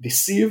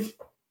deceive.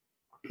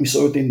 We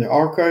saw it in the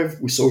archive.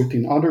 We saw it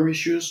in other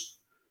issues.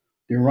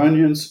 The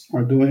Iranians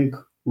are doing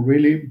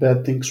really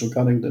bad things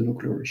regarding the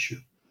nuclear issue.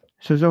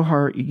 So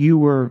Zohar, you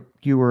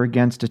were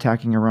against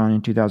attacking Iran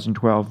in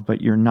 2012,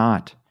 but you're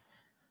not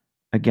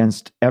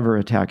against ever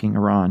attacking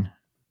Iran.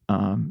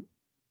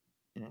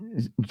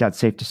 Is that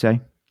safe to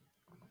say?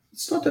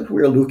 It's not that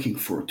we're looking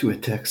to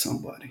attack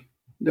somebody.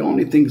 The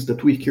only things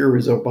that we care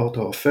is about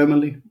our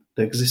family,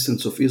 the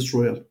existence of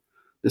Israel,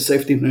 the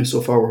safetyness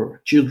of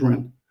our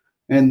children,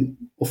 and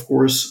of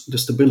course, the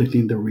stability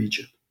in the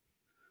region.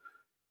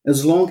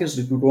 As long as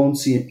we don't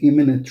see an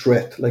imminent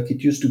threat like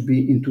it used to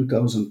be in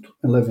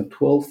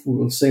 2011-12, we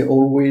will say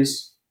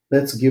always,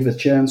 let's give a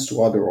chance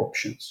to other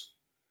options.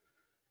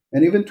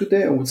 And even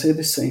today, I would say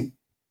the same.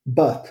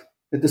 But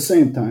at the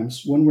same time,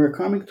 when we're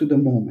coming to the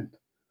moment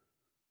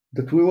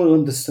that we will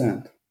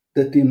understand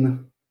that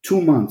in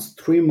 2 months,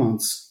 3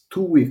 months,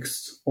 2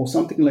 weeks, or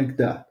something like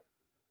that,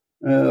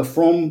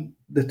 from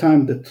the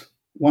time that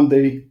one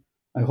day,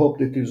 I hope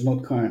that it is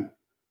not kind,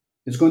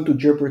 it's going to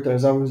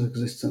jeopardize our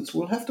existence,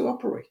 we'll have to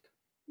operate.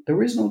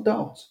 There is no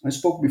doubt. I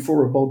spoke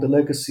before about the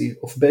legacy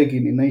of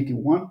Begin in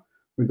 81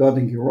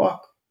 regarding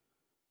Iraq,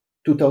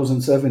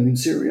 2007 in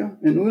Syria,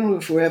 and even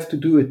if we have to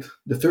do it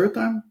the third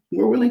time,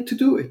 we're willing to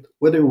do it.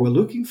 Whether we're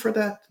looking for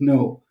that,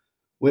 no.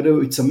 Whether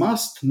it's a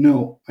must,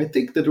 no. I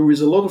think that there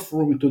is a lot of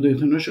room to the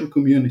international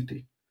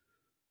community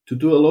to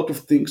do a lot of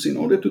things in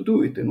order to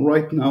do it. And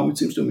right now, it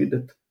seems to me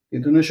that the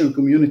international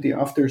community,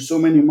 after so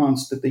many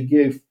months that they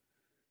gave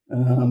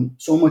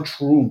so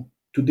much room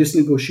to this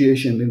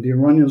negotiation, and the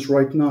Iranians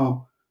right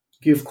now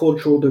give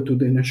cold shoulder to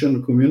the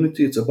international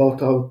community. It's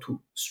about how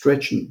to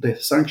stretch the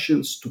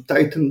sanctions, to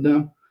tighten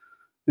them,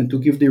 and to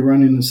give the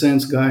Iranian a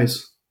sense,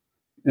 guys,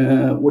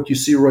 what you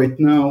see right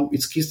now,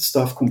 it's kid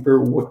stuff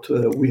compared to what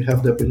we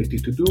have the ability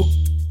to do.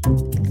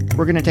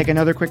 We're going to take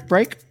another quick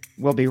break.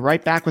 We'll be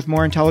right back with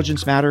more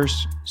Intelligence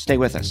Matters. Stay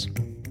with us.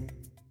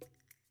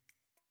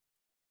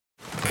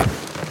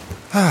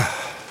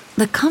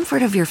 The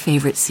comfort of your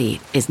favorite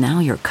seat is now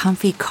your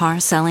comfy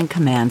car-selling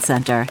command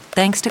center,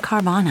 thanks to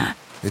Carvana.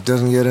 It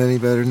doesn't get any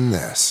better than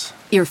this.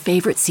 Your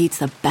favorite seat's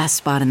the best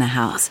spot in the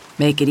house.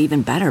 Make it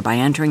even better by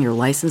entering your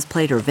license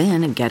plate or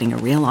VIN and getting a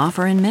real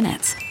offer in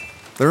minutes.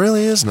 There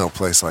really is no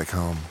place like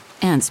home.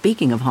 And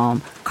speaking of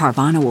home,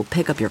 Carvana will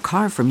pick up your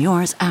car from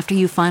yours after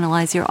you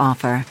finalize your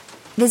offer.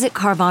 Visit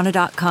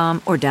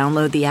Carvana.com or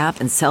download the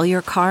app and sell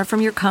your car from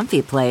your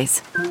comfy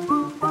place.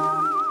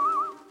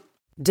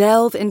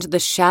 Delve into the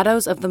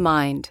shadows of the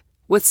mind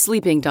with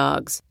Sleeping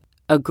Dogs,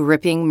 a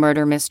gripping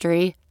murder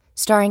mystery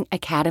starring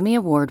Academy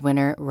Award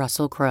winner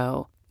Russell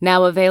Crowe.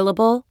 Now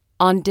available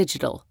on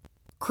digital.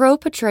 Crowe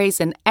portrays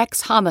an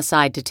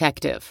ex-homicide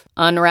detective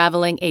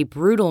unraveling a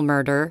brutal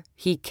murder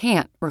he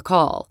can't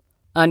recall.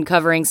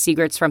 Uncovering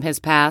secrets from his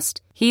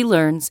past, he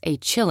learns a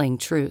chilling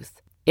truth.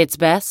 It's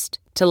best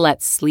to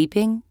let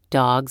sleeping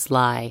dogs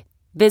lie.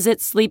 Visit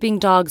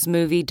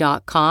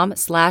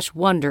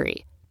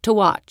sleepingdogsmovie.com/Wondery to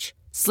watch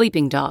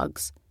Sleeping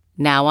Dogs,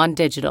 now on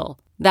digital.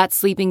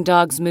 That's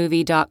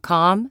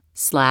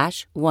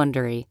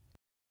sleepingdogsmovie.com/Wondery.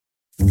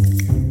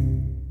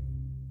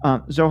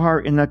 Zohar,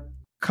 in the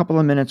couple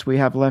of minutes we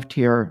have left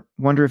here,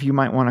 wonder if you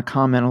might want to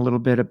comment a little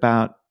bit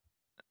about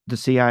the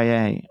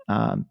CIA.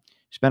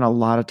 Spent a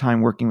lot of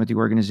time working with the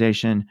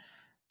organization.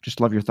 Just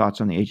love your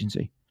thoughts on the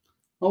agency.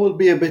 I will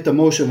be a bit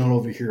emotional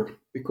over here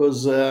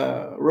because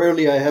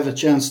rarely I have a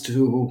chance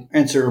to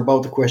answer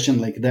about a question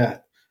like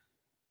that.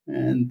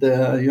 And,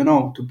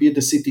 to be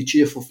the city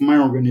chief of my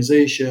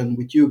organization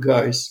with you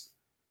guys,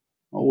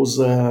 I was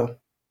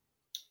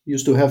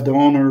used to have the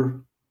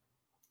honor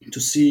to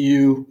see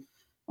you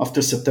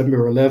after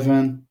September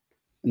 11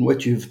 and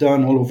what you've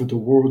done all over the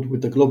world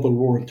with the global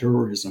war on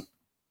terrorism.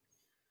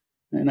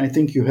 And I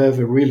think you have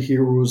a real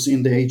heroes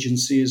in the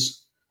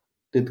agencies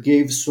that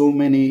gave so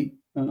many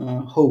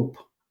hope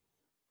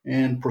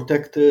and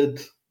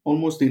protected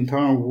almost the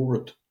entire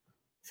world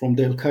from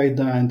the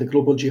Al-Qaeda and the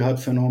global jihad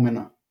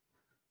phenomena.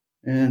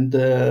 And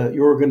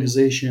your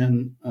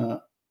organization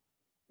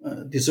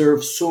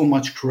deserves so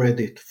much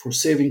credit for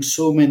saving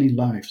so many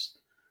lives.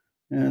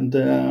 And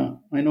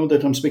I know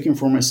that I'm speaking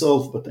for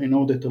myself, but I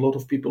know that a lot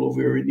of people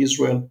over here in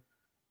Israel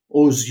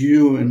owes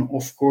you, and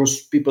of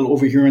course, people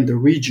over here in the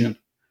region,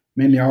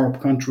 mainly Arab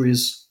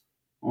countries,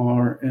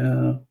 are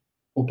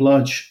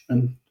obliged,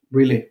 and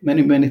really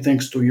many, many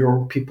thanks to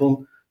your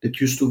people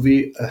that used to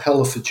be a hell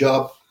of a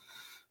job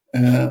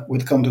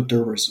with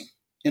counterterrorism.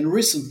 And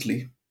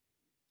recently,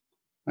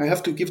 I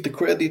have to give the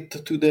credit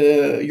to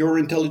your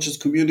intelligence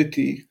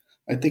community.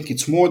 I think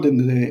it's more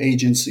than the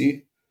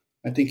agency.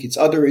 I think it's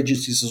other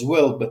agencies as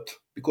well. But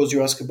because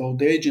you ask about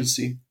the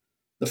agency,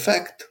 the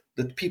fact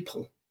that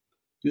people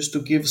used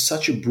to give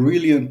such a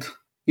brilliant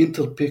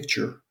intel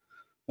picture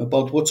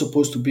about what's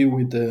supposed to be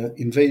with the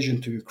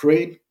invasion to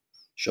Ukraine,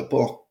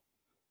 chapeau.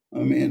 I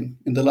mean,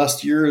 in the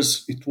last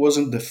years, it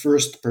wasn't the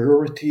first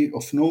priority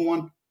of no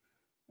one.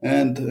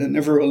 And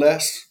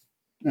nevertheless,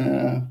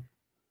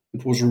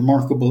 it was a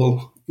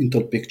remarkable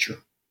intel picture.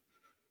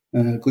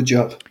 Good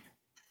job.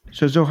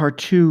 So Zohar,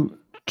 two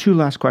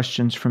last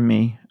questions from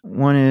me.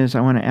 One is,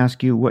 I want to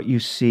ask you what you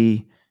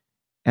see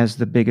as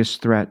the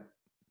biggest threat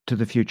to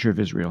the future of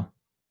Israel.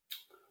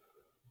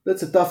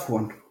 That's a tough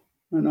one.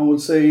 And I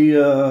would say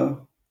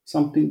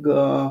something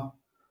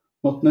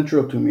not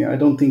natural to me. I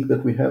don't think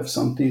that we have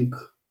something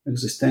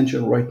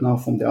existential right now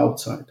from the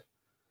outside.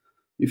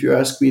 If you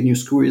ask me and you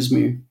squeeze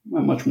me,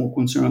 I'm much more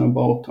concerned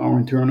about our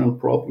internal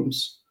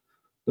problems.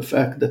 The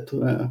fact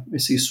that I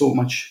see so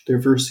much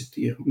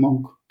diversity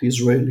among the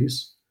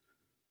Israelis,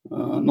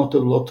 not a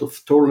lot of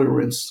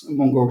tolerance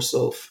among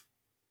ourselves.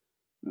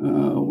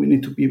 We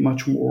need to be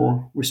much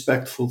more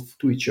respectful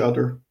to each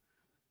other.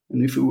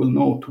 And if we will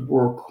know to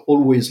work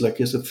always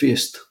like as a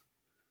fist,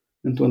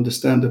 and to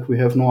understand that we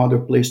have no other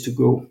place to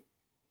go,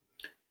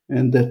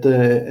 and that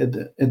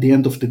at the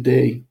end of the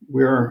day,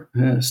 we are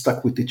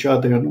stuck with each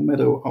other, no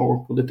matter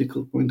our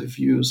political point of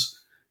views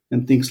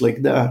and things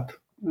like that,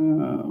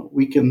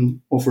 we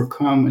can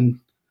overcome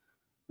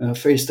and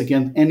face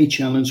again any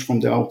challenge from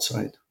the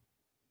outside.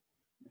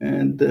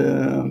 And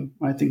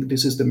I think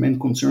this is the main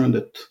concern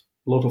that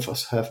a lot of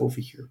us have over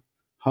here,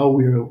 how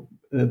we are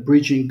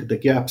bridging the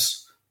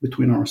gaps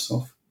between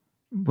ourselves.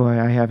 Boy,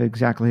 I have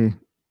exactly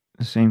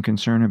the same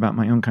concern about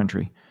my own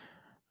country.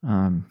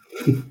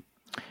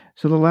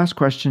 So the last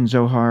question,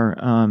 Zohar,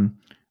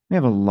 we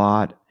have a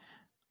lot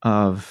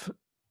of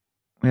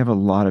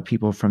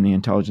people from the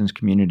intelligence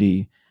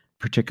community,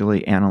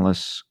 particularly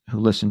analysts, who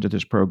listen to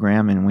this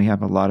program, and we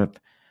have a lot of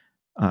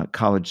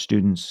college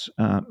students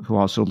who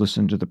also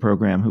listen to the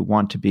program who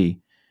want to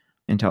be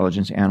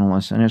intelligence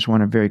analysts. And I just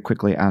want to very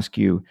quickly ask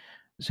you,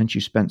 since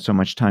you spent so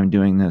much time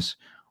doing this,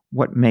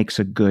 what makes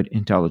a good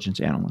intelligence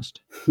analyst?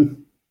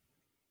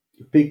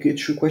 Big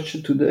issue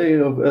question today,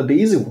 of the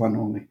easy one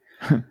only.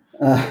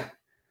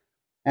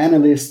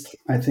 Analyst,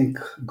 I think,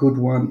 good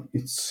one.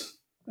 It's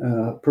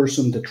a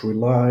person that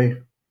rely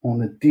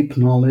on a deep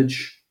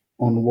knowledge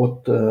on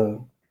what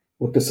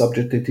the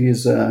subject it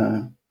is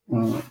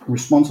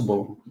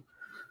responsible.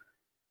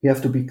 You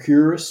have to be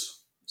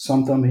curious.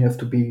 Sometimes you have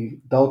to be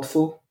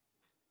doubtful.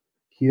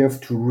 You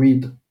have to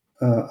read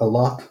a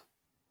lot.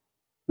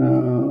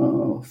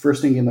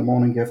 First thing in the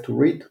morning, you have to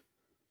read.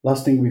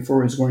 Last thing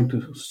before he's going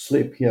to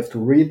sleep, you have to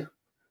read.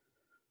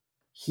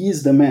 He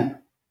is the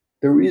man.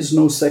 There is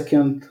no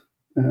second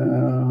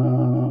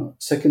one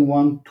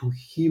to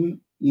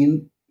him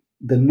in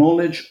the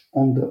knowledge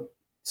on the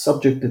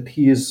subject that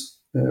he is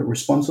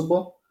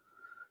responsible.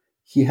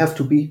 He have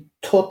to be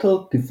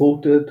total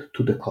devoted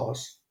to the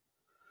cause.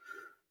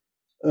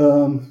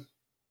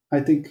 I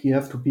think he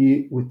have to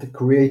be with the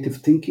creative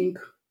thinking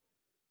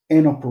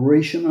and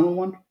operational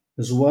one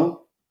as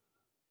well,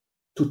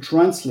 to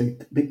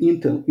translate the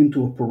intel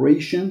into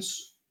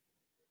operations.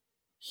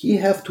 He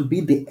have to be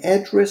the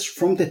address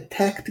from the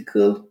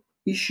tactical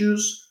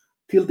issues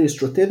till the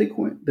strategic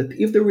one, that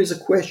if there is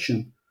a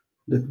question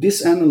that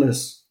this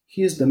analyst,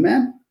 he is the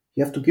man,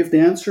 you have to give the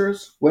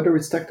answers, whether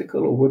it's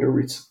tactical or whether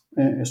it's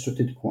a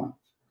strategic one.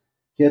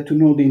 He had to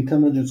know the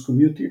intelligence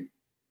community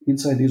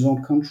inside his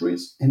own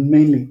countries and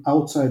mainly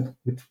outside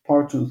with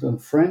partners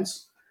and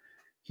friends.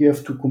 You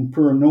have to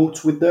compare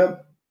notes with them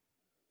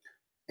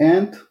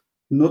and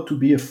not to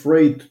be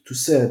afraid to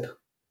say it.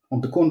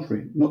 On the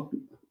contrary,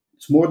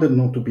 it's more than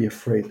not to be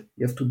afraid.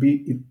 You have to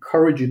be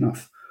courage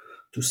enough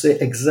to say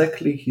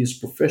exactly his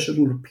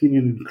professional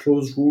opinion in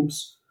closed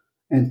rooms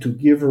and to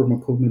give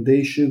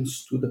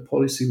recommendations to the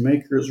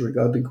policymakers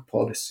regarding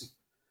policy.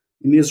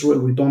 In Israel,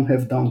 we don't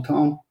have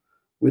downtown.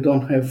 We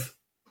don't have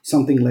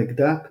something like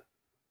that.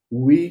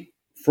 We,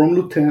 from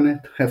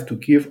lieutenant, have to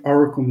give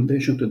our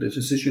recommendation to the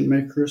decision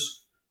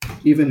makers,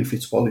 even if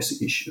it's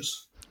policy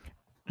issues.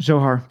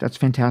 Zohar, that's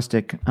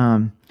fantastic.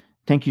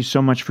 Thank you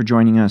so much for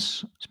joining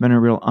us. It's been a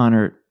real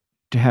honor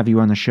to have you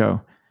on the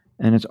show,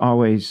 and it's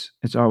always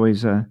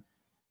a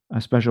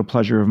special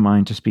pleasure of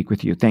mine to speak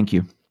with you. Thank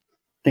you.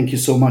 Thank you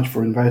so much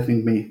for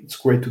inviting me. It's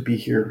great to be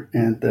here,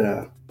 and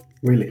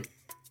really,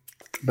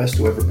 best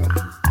to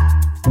everybody.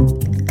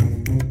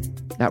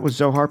 That was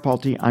Zohar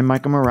Palti. I'm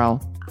Michael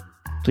Morrell.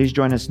 Please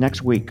join us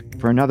next week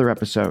for another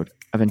episode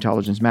of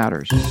Intelligence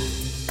Matters.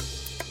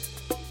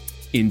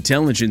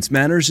 Intelligence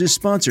Matters is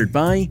sponsored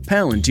by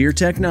Palantir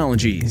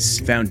Technologies,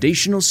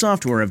 foundational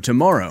software of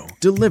tomorrow,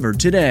 delivered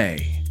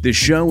today. The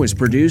show is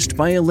produced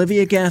by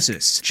Olivia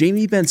Gassis,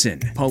 Jamie Benson,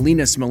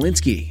 Paulina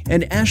Smolinski,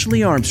 and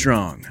Ashley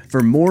Armstrong.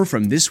 For more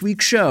from this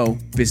week's show,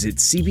 visit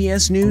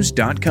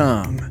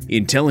cbsnews.com.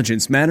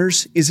 Intelligence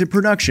Matters is a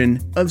production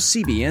of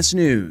CBS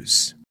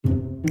News.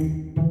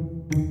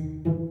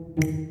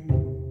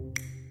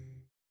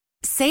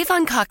 Save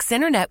on Cox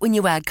Internet when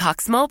you add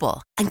Cox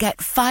Mobile and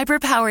get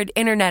fiber-powered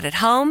internet at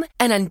home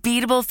and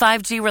unbeatable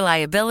 5G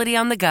reliability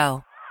on the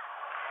go.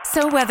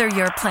 So whether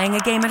you're playing a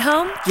game at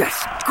home,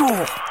 yes,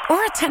 goal,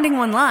 or attending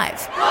one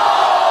live,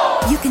 goal,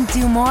 You can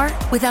do more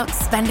without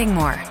spending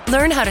more.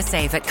 Learn how to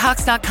save at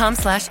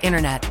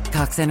cox.com/internet.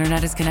 Cox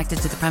Internet is connected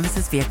to the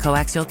premises via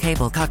coaxial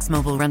cable. Cox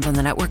Mobile runs on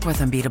the network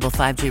with unbeatable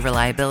 5G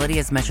reliability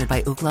as measured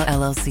by Ookla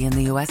LLC in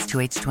the U.S. to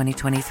H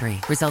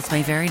 2023. Results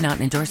may vary, not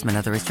an endorsement.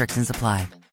 Other restrictions apply.